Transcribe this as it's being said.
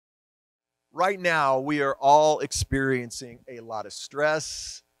Right now, we are all experiencing a lot of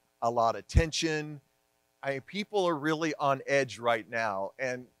stress, a lot of tension. People are really on edge right now,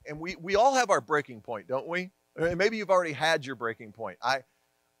 and we all have our breaking point, don't we? Maybe you've already had your breaking point.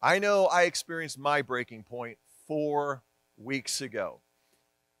 I know I experienced my breaking point 4 weeks ago.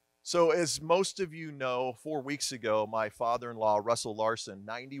 So, as most of you know, 4 weeks ago, my father-in-law Russell Larson,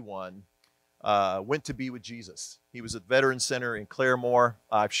 91, went to be with Jesus. He was at Veterans Center in Claremore.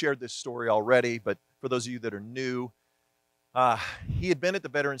 I've shared this story already, but for those of you that are new, uh, he had been at the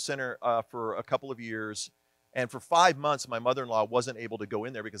Veterans Center for a couple of years, and for 5 months, my mother-in-law wasn't able to go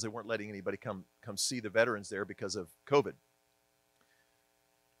in there because they weren't letting anybody come see the veterans there because of COVID.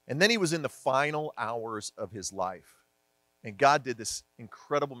 And then he was in the final hours of his life, and God did this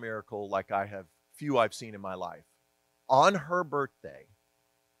incredible miracle like few I've seen in my life. On her birthday,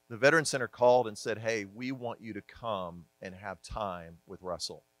 the Veterans Center called and said, "Hey, we want you to come and have time with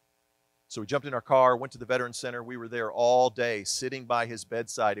Russell." So we jumped in our car, went to the Veterans Center. We were there all day, sitting by his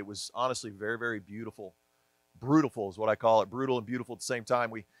bedside. It was honestly very, very beautiful. Brutal is what I call it, brutal and beautiful at the same time.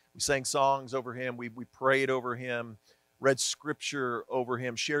 We sang songs over him. We prayed over him, read scripture over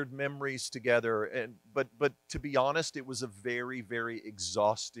him, shared memories together. But to be honest, it was a very, very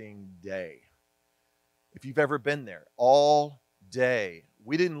exhausting day. If you've ever been there, all day.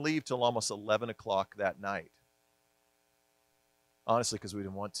 We didn't leave till almost 11 o'clock that night. Honestly, because we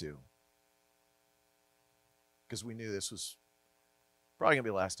didn't want to. Because we knew this was probably going to be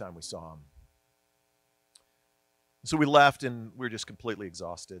the last time we saw him. So we left and we were just completely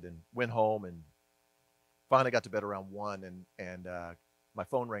exhausted and went home and finally got to bed around 1 and my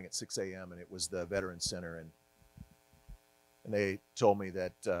phone rang at 6 a.m. and it was the Veterans Center and they told me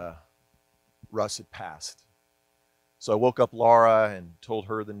that Russ had passed. So I woke up Laura and told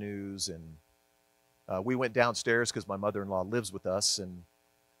her the news, and we went downstairs because my mother-in-law lives with us, and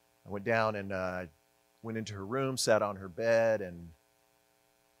I went down and went into her room, sat on her bed, and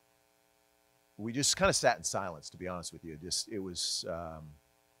we just kind of sat in silence, to be honest with you. It was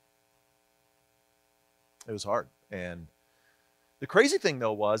hard. And the crazy thing,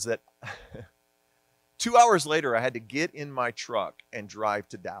 though, was that 2 hours later, I had to get in my truck and drive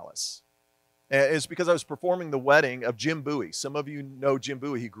to Dallas. And it's because I was performing the wedding of Jim Bowie. Some of you know Jim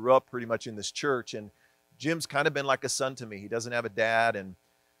Bowie. He grew up pretty much in this church, and Jim's kind of been like a son to me. He doesn't have a dad, and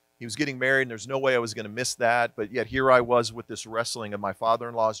he was getting married, and there's no way I was going to miss that. But yet here I was with this wrestling of my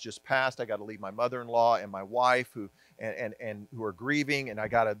father-in-law's just passed. I got to leave my mother-in-law and my wife who are grieving, and I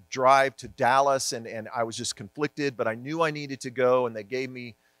got to drive to Dallas, and I was just conflicted, but I knew I needed to go, and they gave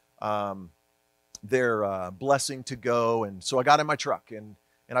me their blessing to go. And so I got in my truck, and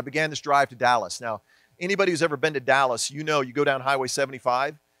I began this drive to Dallas. Now, anybody who's ever been to Dallas, you know you go down Highway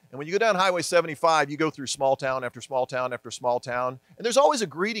 75. And when you go down Highway 75, you go through small town after small town after small town. And there's always a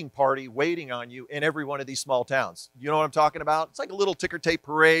greeting party waiting on you in every one of these small towns. You know what I'm talking about? It's like a little ticker tape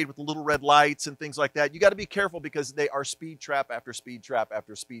parade with the little red lights and things like that. You got to be careful because they are speed trap after speed trap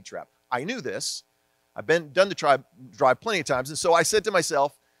after speed trap. I knew this. I've done the drive plenty of times. And so I said to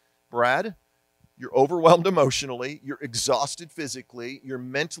myself, Brad, you're overwhelmed emotionally. You're exhausted physically. You're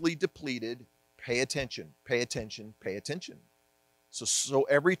mentally depleted. Pay attention, pay attention, pay attention. So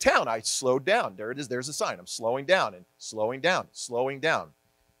every town I slowed down. There it is. There's a sign. I'm slowing down and slowing down, slowing down.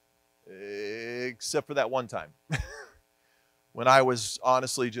 Except for that one time when I was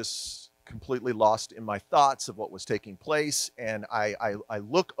honestly just completely lost in my thoughts of what was taking place. And I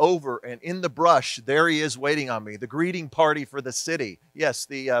look over, and in the brush, there he is waiting on me, the greeting party for the city. Yes,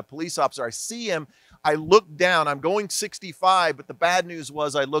 the police officer. I see him. I look down. I'm going 65, but the bad news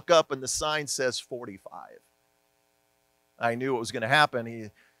was I look up and the sign says 45. I knew what was going to happen. He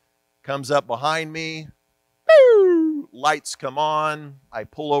comes up behind me. Boo! Lights come on. I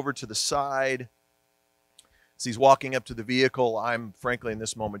pull over to the side. As he's walking up to the vehicle, I'm frankly in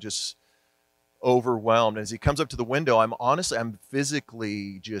this moment just overwhelmed. As he comes up to the window, I'm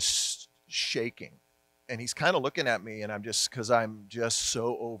physically just shaking. And he's kind of looking at me, and I'm just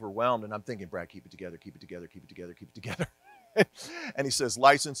so overwhelmed. And I'm thinking, Brad, keep it together, keep it together, keep it together, keep it together. And he says,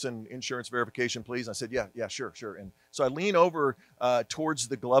 license and insurance verification, please. And I said, yeah, sure. And so I lean over towards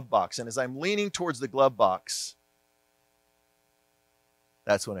the glove box. And as I'm leaning towards the glove box,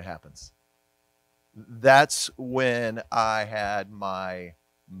 that's when it happens. That's when I had my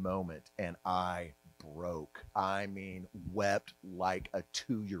moment, and I broke. I mean, wept like a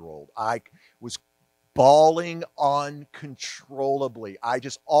 2-year-old. I was bawling uncontrollably.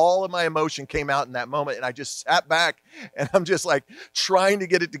 All of my emotion came out in that moment, and I just sat back, and I'm just like trying to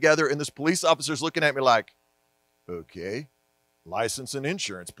get it together, and this police officer's looking at me like, okay, license and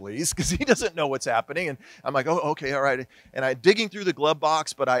insurance, please, because he doesn't know what's happening. And I'm like, oh, okay, all right. And I'm digging through the glove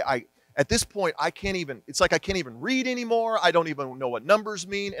box, but At this point, it's like I can't even read anymore. I don't even know what numbers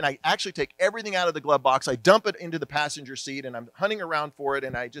mean. And I actually take everything out of the glove box. I dump it into the passenger seat and I'm hunting around for it.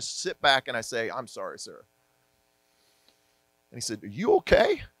 And I just sit back and I say, "I'm sorry, sir." And he said, "Are you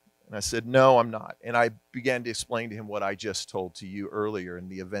okay?" And I said, "No, I'm not." And I began to explain to him what I just told to you earlier and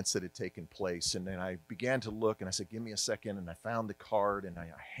the events that had taken place. And then I began to look and I said, "Give me a second." And I found the card and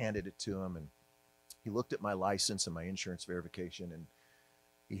I handed it to him. And he looked at my license and my insurance verification and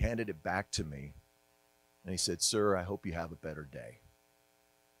he handed it back to me. And he said, "Sir, I hope you have a better day."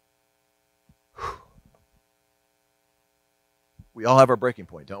 We all have our breaking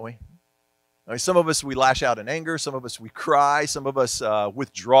point, don't we? I mean, some of us, we lash out in anger. Some of us, we cry. Some of us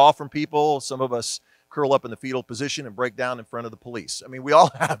withdraw from people. Some of us curl up in the fetal position and break down in front of the police. I mean, we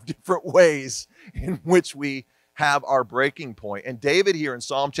all have different ways in which we have our breaking point. And David here in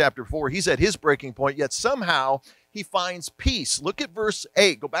Psalm chapter 4, he's at his breaking point, yet somehow he finds peace. Look at verse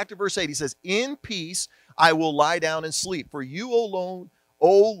 8. Go back to verse 8. He says, "In peace I will lie down and sleep, for you alone,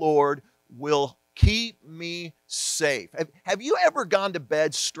 O Lord, will keep me safe." Have you ever gone to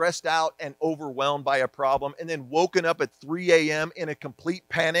bed stressed out and overwhelmed by a problem and then woken up at 3 a.m. in a complete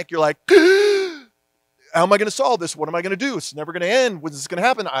panic? You're like, "How am I going to solve this? What am I going to do? It's never going to end. When's this going to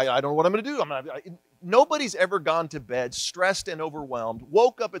happen? I don't know what I'm going to do." Nobody's ever gone to bed stressed and overwhelmed,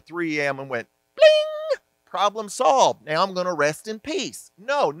 woke up at 3 a.m. and went, bling, problem solved. Now I'm going to rest in peace.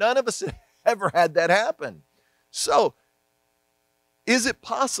 No, none of us ever had that happen. So, is it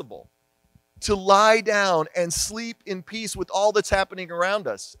possible to lie down and sleep in peace with all that's happening around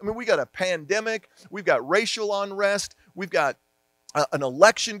us? I mean, we got a pandemic, we've got racial unrest, we've got an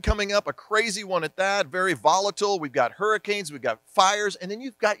election coming up, a crazy one at that, very volatile. We've got hurricanes, we've got fires, and then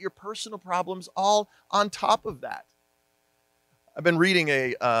you've got your personal problems all on top of that. I've been reading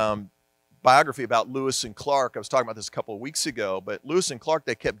a biography about Lewis and Clark. I was talking about this a couple of weeks ago, but Lewis and Clark,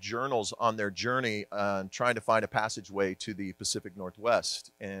 they kept journals on their journey trying to find a passageway to the Pacific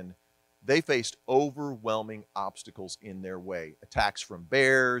Northwest, and they faced overwhelming obstacles in their way. Attacks from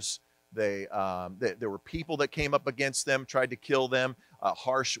bears. There were people that came up against them, tried to kill them,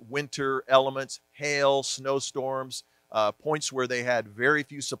 harsh winter elements, hail, snowstorms, points where they had very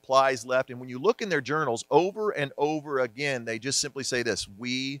few supplies left. And when you look in their journals over and over again, they just simply say this: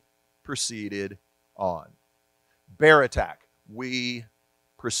 "We proceeded on." Bear attack, we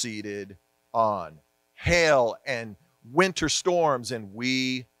proceeded on. Hail and winter storms, and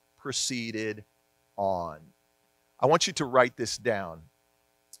we proceeded on. I want you to write this down.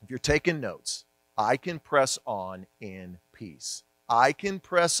 If you're taking notes, I can press on in peace. I can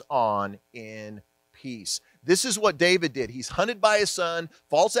press on in peace. This is what David did. He's hunted by his son,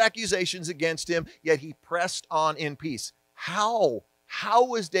 false accusations against him, yet he pressed on in peace. How? How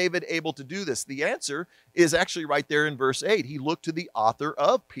was David able to do this? The answer is actually right there in verse 8. He looked to the author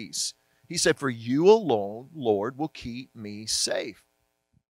of peace. He said, "For you alone, Lord, will keep me safe."